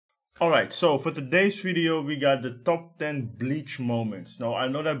Alright, so for today's video, we got the top 10 Bleach moments. Now, I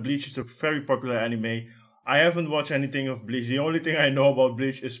know that Bleach is a very popular anime. I haven't watched anything of Bleach. The only thing I know about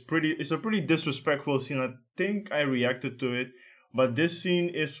Bleach is it's a pretty disrespectful scene. I think I reacted to it. But this scene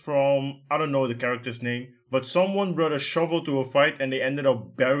is from, I don't know the character's name, but someone brought a shovel to a fight and they ended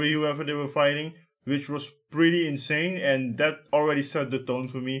up burying whoever they were fighting, which was pretty insane, and that already set the tone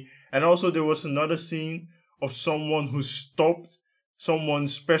for me. And also there was another scene of someone who stopped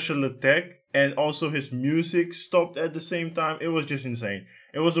someone's special attack, and also his music stopped at the same time. It was just insane.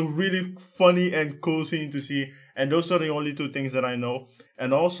 It was a really funny and cool scene to see, and those are the only two things that I know.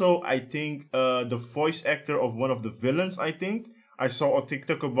 And also, I think the voice actor of one of the villains, I saw a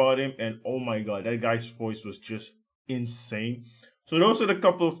TikTok about him, and oh my god, that guy's voice was just insane. So those are the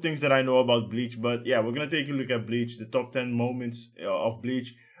couple of things that I know about Bleach. But yeah, we're gonna take a look at Bleach, the top 10 moments of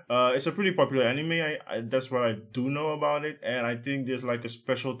Bleach. It's a pretty popular anime. That's what I do know about it, and I think there's like a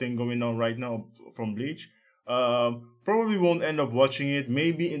special thing going on right now from Bleach. Probably won't end up watching it.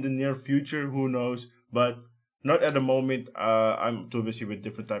 Maybe in the near future, who knows? But not at the moment. I'm too busy with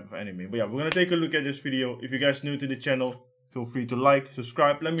different type of anime. But yeah, we're gonna take a look at this video. If you guys new to the channel, feel free to like,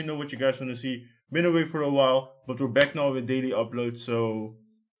 subscribe. Let me know what you guys want to see. Been away for a while, but we're back now with daily uploads. So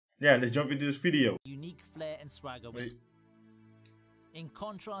yeah, let's jump into this video. Unique flair and swagger. In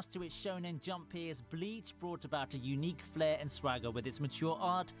contrast to its shonen jump peers, Bleach brought about a unique flair and swagger with its mature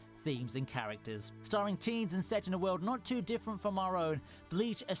art, themes and characters. Starring teens and set in a world not too different from our own,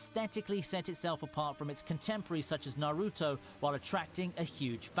 Bleach aesthetically set itself apart from its contemporaries such as Naruto while attracting a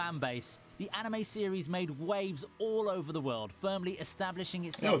huge fan base. The anime series made waves all over the world, firmly establishing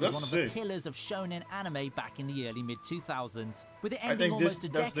itself as one of the pillars of shonen anime back in the early mid-2000s. With it ending almost a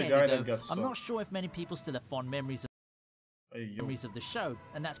decade ago, I'm not sure if many people still have fond memories of the show,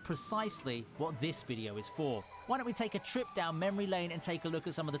 and that's precisely what this video is for. Why don't we take a trip down memory lane and take a look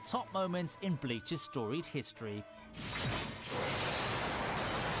at some of the top moments in Bleach's storied history.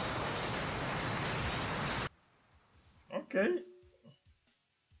 Okay.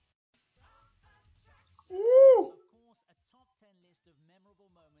 Woo!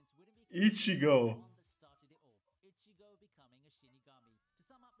 Ichigo.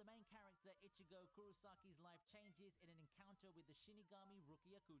 Changes in an encounter with the Shinigami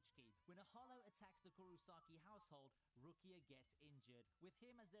Rukia Kuchiki. When a hollow attacks the Kurosaki household, Rukia gets injured. With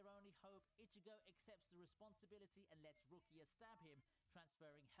him as their only hope, Ichigo accepts the responsibility and lets Rukia stab him,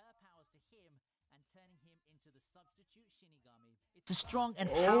 transferring her powers to him and turning him into the substitute Shinigami. It's a strong and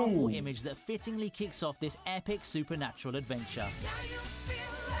powerful image that fittingly kicks off this epic supernatural adventure.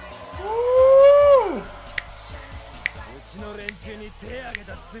 Woo!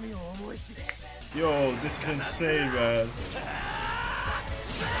 Yo, this is insane, man.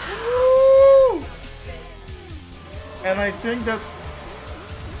 Woo! And I think that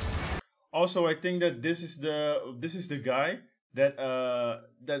also this is the guy that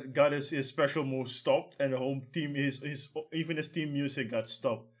that got his special move stopped, and the home team even his team music got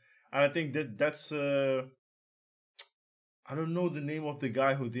stopped. And I think that's I don't know the name of the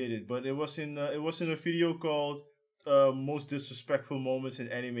guy who did it, but it was in a video called most disrespectful moments in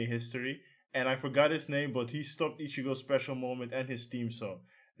anime history, and I forgot his name, but he stopped Ichigo's special moment and his theme song.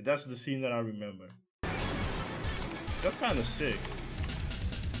 That's the scene that I remember. That's kind of sick.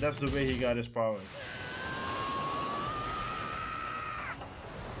 That's the way he got his power.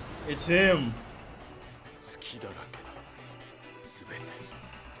 It's him.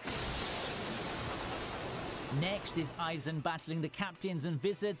 Next is AIZEN battling the captains and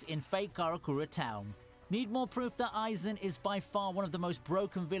wizards in fake Karakura town. Need more proof that AIZEN is by far one of the most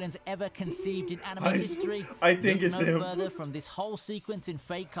broken villains ever conceived in anime history? I think it's him. Further from this whole sequence in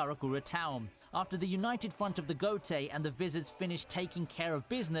fake Karakura town. After the united front of the Gote and the Wizards finish taking care of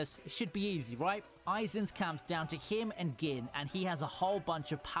business, it should be easy, right? AIZEN's camp's down to him and Gin, and he has a whole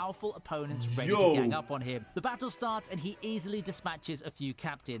bunch of powerful opponents ready to gang up on him. The battle starts and he easily dispatches a few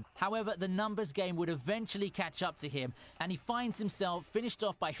captains. However, the numbers game would eventually catch up to him, and he finds himself finished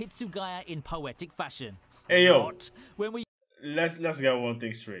off by Hitsugaya in poetic fashion. Hey yo, when we let's get one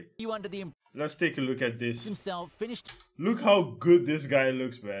thing straight. Let's take a look at this. Himself finished. Look how good this guy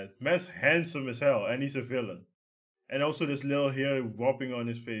looks, man. Man's handsome as hell, and he's a villain. And also this little hair whopping on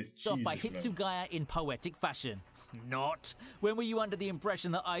his face. Off by Hitsugaya in poetic fashion. Not. When were you under the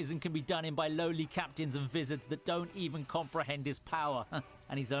impression that AIZEN can be done in by lowly captains and wizards that don't even comprehend his power?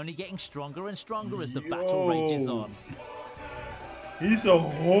 And he's only getting stronger and stronger as the battle rages on. He's a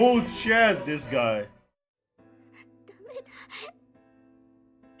whole Chad, this guy.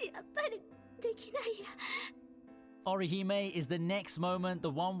 Orihime is the next moment, the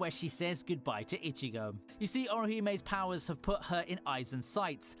one where she says goodbye to Ichigo. You see, Orihime's powers have put her in Aizen's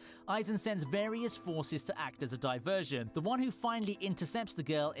sights. Aizen sends various forces to act as a diversion. The one who finally intercepts the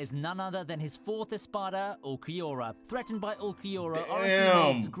girl is none other than his fourth espada, Ulquiorra. Threatened by Ulquiorra,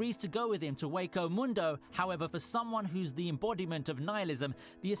 Orihime agrees to go with him to Hueco Mundo. However, for someone who's the embodiment of nihilism,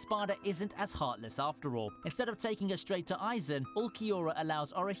 the espada isn't as heartless after all. Instead of taking her straight to Aizen, Ulquiorra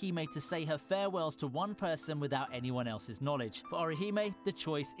allows Orihime to say her farewells to one person without anyone else's knowledge. For Orihime, the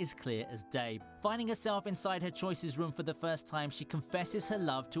choice is clear as day. Finding herself inside her choices room for the first time, she confesses her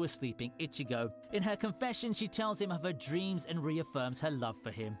love to a sleeping Ichigo. In her confession, she tells him of her dreams and reaffirms her love for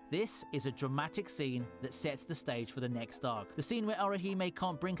him. This is a dramatic scene that sets the stage for the next arc. The scene where Orihime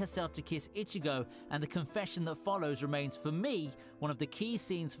can't bring herself to kiss Ichigo, and the confession that follows remains, for me, one of the key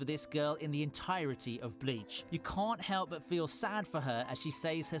scenes for this girl in the entirety of Bleach. You can't help but feel sad for her as she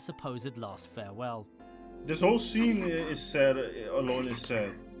says her supposed last farewell. This whole scene is sad, alone is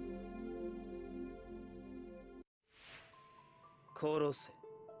sad. 殺せ、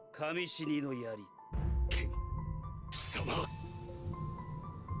神死にの槍。貴様。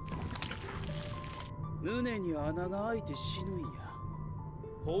胸に穴が開いて死ぬんや。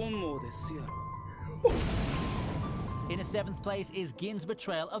本望ですやろ。In a 7th place is Gin's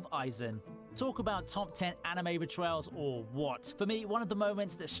betrayal of Aizen. Talk about top 10 anime betrayals or what? For me, one of the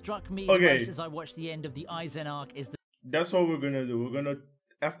moments that struck me the most as I watched the end of the Aizen arc is the... That's what we're gonna do. We're gonna,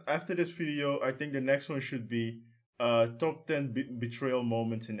 after this video, I think the next one should be top 10 betrayal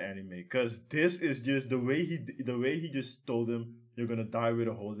moments in anime. Because this is just, the way he just told him, you're gonna die with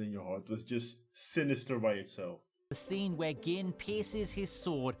a hole in your heart, was just sinister by itself. The scene where Gin pierces his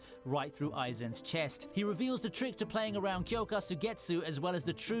sword right through Aizen's chest. He reveals the trick to playing around Kyoka Sugetsu as well as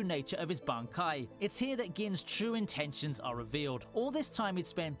the true nature of his Bankai. It's here that Gin's true intentions are revealed. All this time he'd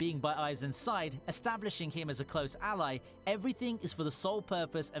spent being by Aizen's side, establishing him as a close ally, everything is for the sole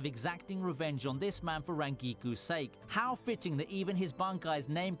purpose of exacting revenge on this man for Rangiku's sake. How fitting that even his Bankai's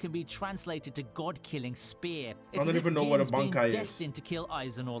name can be translated to God-killing spear. It's I don't even know what a Bankai is. Destined to kill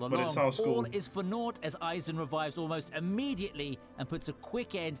Aizen all along. But it sounds cool. All is for naught as Aizen revives almost immediately and puts a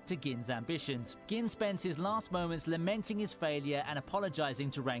quick end to Gin's ambitions. Gin spends his last moments lamenting his failure and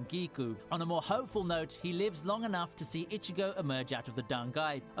apologizing to Rangiku. On a more hopeful note, he lives long enough to see Ichigo emerge out of the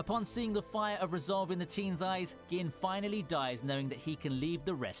Dangai. Upon seeing the fire of resolve in the teen's eyes, Gin finally dies knowing that he can leave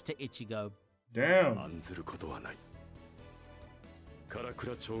the rest to Ichigo. Damn.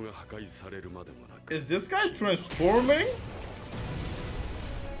 Is this guy transforming?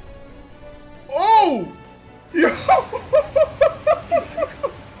 Oh! Yo!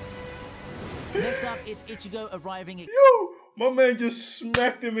 Next up, it's Ichigo arriving at... Yo! My man just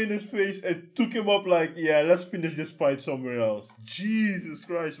smacked him in his face and took him up like, yeah, let's finish this fight somewhere else. Jesus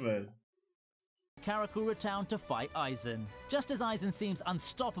Christ, man. Karakura Town to fight Aizen. Just as Aizen seems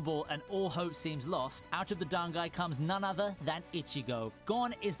unstoppable and all hope seems lost, out of the Dangai comes none other than Ichigo.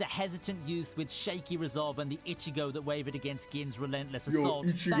 Gone is the hesitant youth with shaky resolve and the Ichigo that wavered against Gin's relentless assault.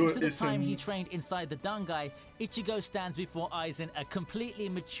 Thanks to the time he trained inside the Dangai, Ichigo stands before Aizen a completely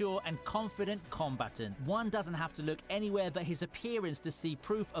mature and confident combatant. One doesn't have to look anywhere but his appearance to see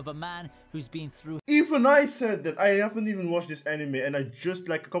proof of a man who's been through... Even I said that. I haven't even watched this anime and I just,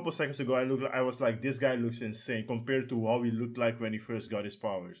 like a couple seconds ago, I was like, this guy looks insane compared to how he looked like when he first got his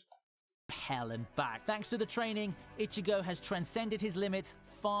powers. Hell and back. Thanks to the training, Ichigo has transcended his limits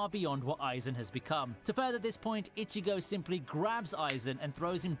far beyond what Aizen has become. To further this point, Ichigo simply grabs Aizen and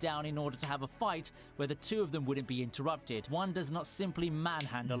throws him down in order to have a fight where the two of them wouldn't be interrupted. One does not simply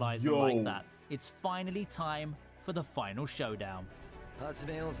manhandle Aizen like that. It's finally time for the final showdown.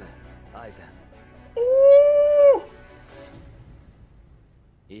 Ooh!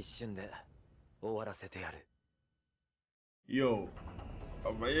 Yo,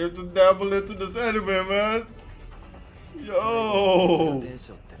 I'm here to dabble into this anime, man. Yo,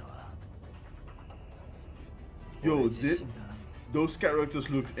 yo, those characters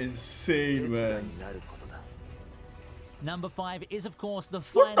look insane, man. Number 5 is, of course, the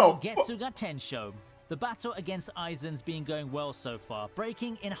final Getsuga Tensho. The battle against Aizen's been going well so far.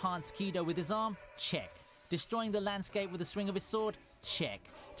 Breaking enhanced Kido with his arm? Check. Destroying the landscape with a swing of his sword? Check.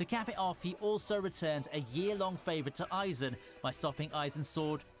 To cap it off, he also returns a year-long favor to Aizen by stopping Aizen's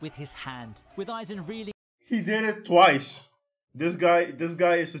sword with his hand. With Aizen really... He did it twice. This guy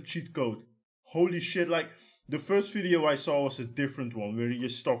is a cheat code. Holy shit, like, the first video I saw was a different one where he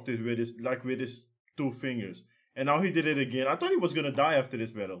just stopped it with his 2 fingers. And now he did it again. I thought he was gonna die after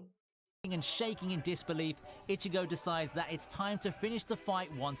this battle. And shaking in disbelief, Ichigo decides that it's time to finish the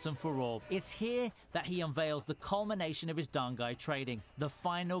fight once and for all. It's here that he unveils the culmination of his Dangai training, the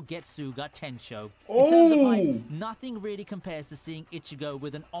final Getsuga Tensho. In terms of hype, nothing really compares to seeing Ichigo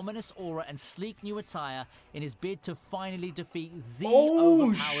with an ominous aura and sleek new attire in his bid to finally defeat the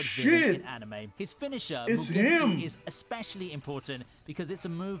overpowered villain in anime. His finisher, Mugetsu, is especially important because it's a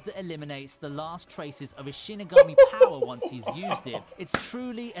move that eliminates the last traces of his Shinigami power once he's used it. It's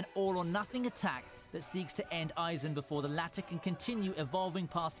truly an all-or-nothing attack that seeks to end AIZEN before the latter can continue evolving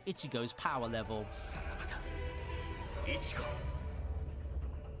past Ichigo's power level.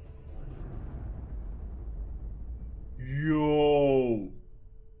 Yo!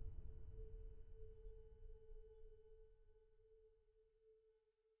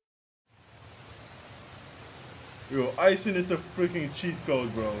 Yo, AIZEN is the freaking cheat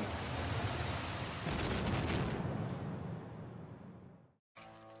code, bro.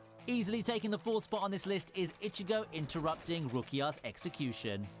 Easily taking the fourth spot on this list is Ichigo interrupting Rukia's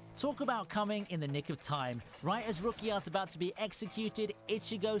execution. Talk about coming in the nick of time. Right as Rukia's about to be executed,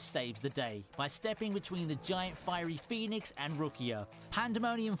 Ichigo saves the day by stepping between the giant fiery phoenix and Rukia.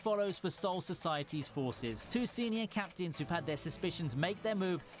 Pandemonium follows for Soul Society's forces. Two senior captains who've had their suspicions make their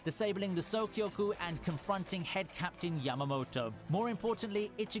move, disabling the Sokyoku and confronting head captain Yamamoto. More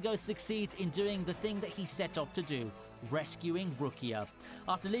importantly, Ichigo succeeds in doing the thing that he set off to do: rescuing Rukia.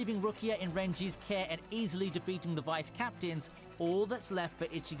 After leaving Rukia in Renji's care and easily defeating the vice captains, all that's left for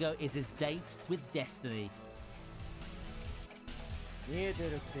Ichigo is his date with destiny.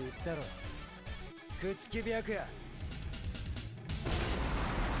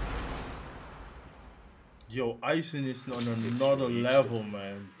 Yo, AIZEN is on another level,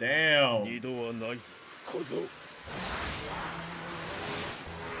 man. Damn.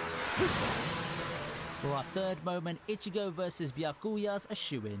 For our third moment, Ichigo versus Byakuya's a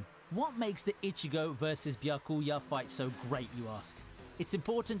shoo-in. What makes the Ichigo versus Byakuya fight so great, you ask? It's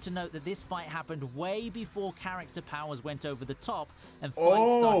important to note that this fight happened way before character powers went over the top and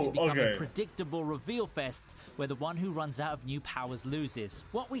fights started becoming predictable reveal fests where the one who runs out of new powers loses.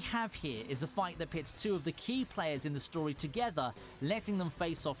 What we have here is a fight that pits two of the key players in the story together, letting them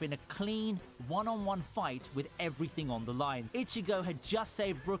face off in a clean, one-on-one fight with everything on the line. Ichigo had just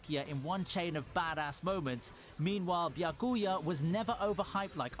saved Rukia in one chain of badass moments. Meanwhile, Byakuya was never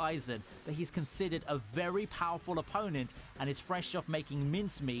overhyped like AIZEN, but he's considered a very powerful opponent and is fresh off making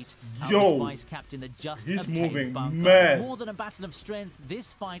mincemeat out of the vice captain that just obtained Bankai. More than a battle of strength,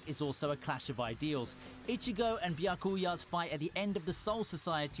 this fight is also a clash of ideals. Ichigo and Byakuya's fight at the end of the Soul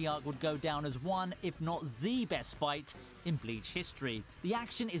Society arc would go down as one, if not the best fight in Bleach history. The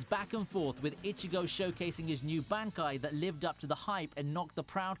action is back and forth, with Ichigo showcasing his new Bankai that lived up to the hype and knocked the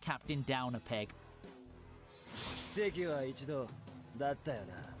proud captain down a peg.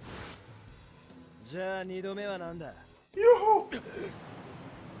 Yo!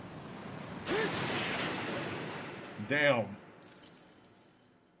 Damn.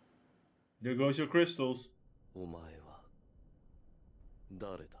 There goes your crystals.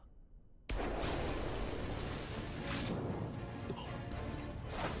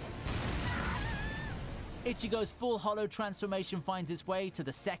 Ichigo's full hollow transformation finds its way to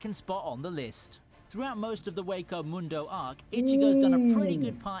the second spot on the list. Throughout most of the Waco Mundo arc, Ichigo's done a pretty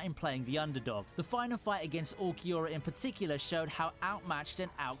good part in playing the underdog. The final fight against Ulquiorra in particular showed how outmatched and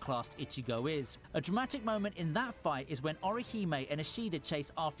outclassed Ichigo is. A dramatic moment in that fight is when Orihime and Ishida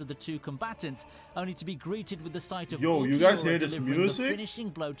chase after the two combatants, only to be greeted with the sight of Yo, Ulquiorra you guys hear this delivering music? the finishing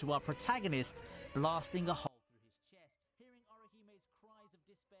blow to our protagonist, blasting a hole through his chest. Hearing Orihime's cries of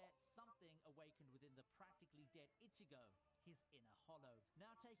despair, something awakened within the practically dead Ichigo, his inner hollow.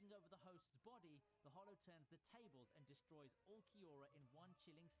 Now taking over the host's body, the hollow turns the tables and destroys Ulquiorra in one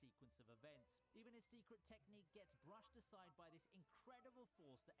chilling sequence of events. Even his secret technique gets brushed aside by this incredible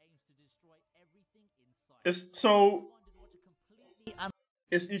force that aims to destroy everything in sight.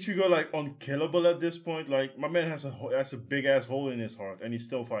 Is Ichigo like unkillable at this point? Like, my man has a big ass hole in his heart and he's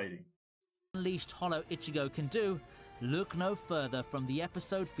still fighting. Unleashed hollow Ichigo can do. Look no further from the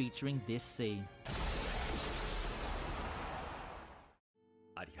episode featuring this scene.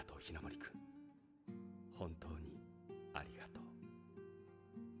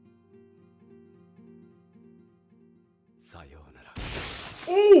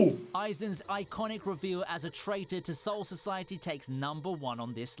 Ooh! AIZEN's iconic reveal as a traitor to Soul Society takes #1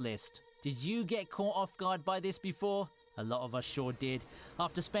 on this list. Did you get caught off guard by this before? A lot of us sure did.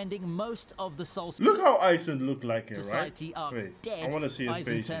 After spending most of the Soul Look how Aizen looked like here, right? Society arc Wait, dead, I want to see his Aizen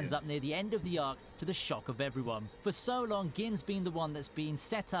face turns again. up near the end of the arc to the shock of everyone. For so long, Gin's been the one that's been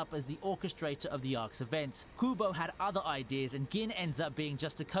set up as the orchestrator of the arc's events. Kubo had other ideas, and Gin ends up being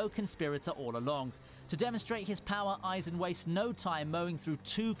just a co-conspirator all along. To demonstrate his power, Aizen wastes no time mowing through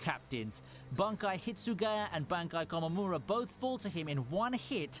two captains. Bankai Hitsugaya and Bankai Komamura both fall to him in one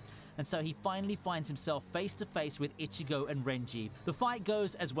hit, and so he finally finds himself face to face with Ichigo and Renji. The fight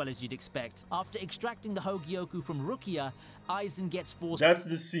goes as well as you'd expect. After extracting the Hogyoku from Rukia, Aizen gets forced... That's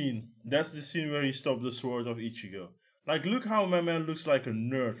the scene. That's the scene where he stopped the sword of Ichigo. Like, look how my man looks like a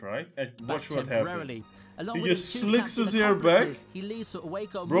nerd, right? And watch what happens. Along He with just his two slicks his captain hair back, accomplices, he leaves to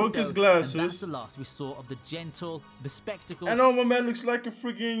Ueko broke Mundo, his glasses. and that's the last we saw of the gentle, bespectacled... And now my man looks like a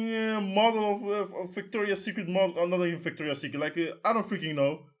freaking model of Victoria's Secret model. Oh, not even Victoria's Secret. Like, I don't freaking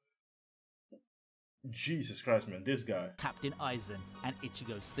know. Jesus Christ, man. This guy. Captain Aizen and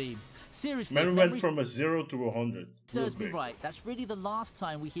Ichigo's theme. Seriously, Man went from a 0 to 100. serves me right. That's really the last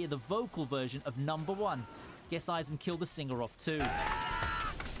time we hear the vocal version of Number One. Guess Aizen killed the singer off too.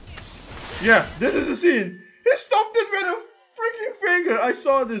 Yeah, this is the scene. He stopped it with a freaking finger. I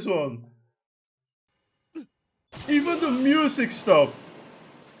saw this one. Even the music stopped.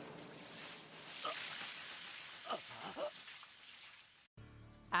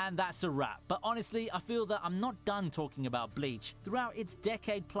 And that's a wrap. But honestly, I feel that I'm not done talking about Bleach. Throughout its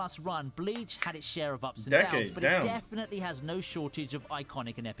decade-plus run, Bleach had its share of ups and downs, but it definitely has no shortage of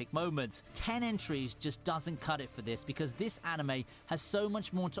iconic and epic moments. 10 entries just doesn't cut it for this, because this anime has so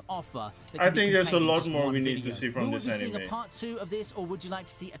much more to offer. I think there's a lot more we need to see from this anime. Would you see a part 2 of this, or would you like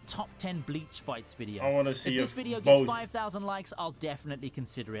to see a top 10 Bleach fights video? I want to see if this video gets 5,000 likes, I'll definitely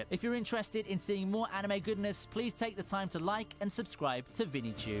consider it. If you're interested in seeing more anime goodness, please take the time to like and subscribe to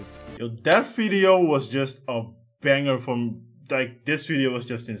VinnyTube. Yo, that video was just a banger from, like, this video was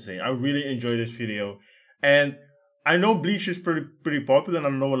just insane. I really enjoyed this video. And I know Bleach is pretty popular, and I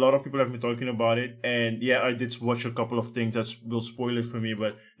know a lot of people have been talking about it. And yeah, I did watch a couple of things that will spoil it for me,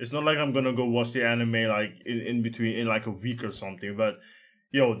 but it's not like I'm gonna go watch the anime like in between, in like a week or something. But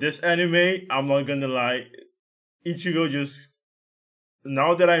yo, this anime, I'm not gonna lie, Ichigo just,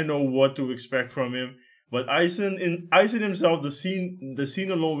 now that I know what to expect from him. But Aizen himself, the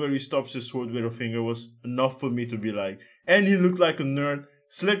scene alone where he stops his sword with a finger was enough for me to be like. And he looked like a nerd,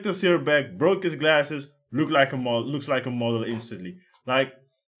 slicked his hair back, broke his glasses, looks like a model instantly. Like,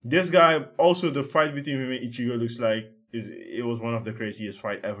 this guy, also the fight between him and Ichigo looks like it was one of the craziest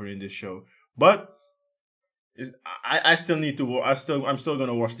fight ever in this show. But I still need to. I'm still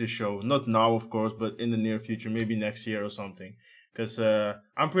gonna watch this show. Not now, of course, but in the near future, maybe next year or something. Because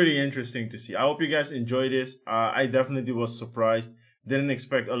I'm pretty interesting to see. I hope you guys enjoy this. I definitely was surprised. Didn't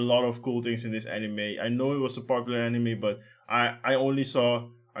expect a lot of cool things in this anime. I know it was a popular anime, but I only saw...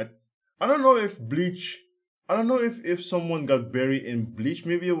 I don't know if Bleach... I don't know if someone got buried in Bleach.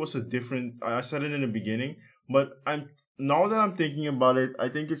 Maybe it was a different... I said it in the beginning. But now that I'm thinking about it, I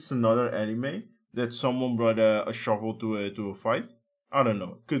think it's another anime that someone brought a shovel to a fight. I don't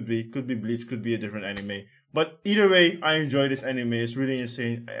know. Could be Bleach. Could be a different anime. But either way, I enjoyed this anime. It's really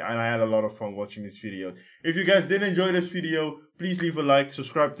insane, and I had a lot of fun watching this video. If you guys did enjoy this video, please leave a like,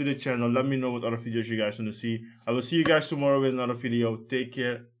 subscribe to the channel. Let me know what other videos you guys want to see. I will see you guys tomorrow with another video. Take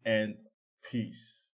care and peace.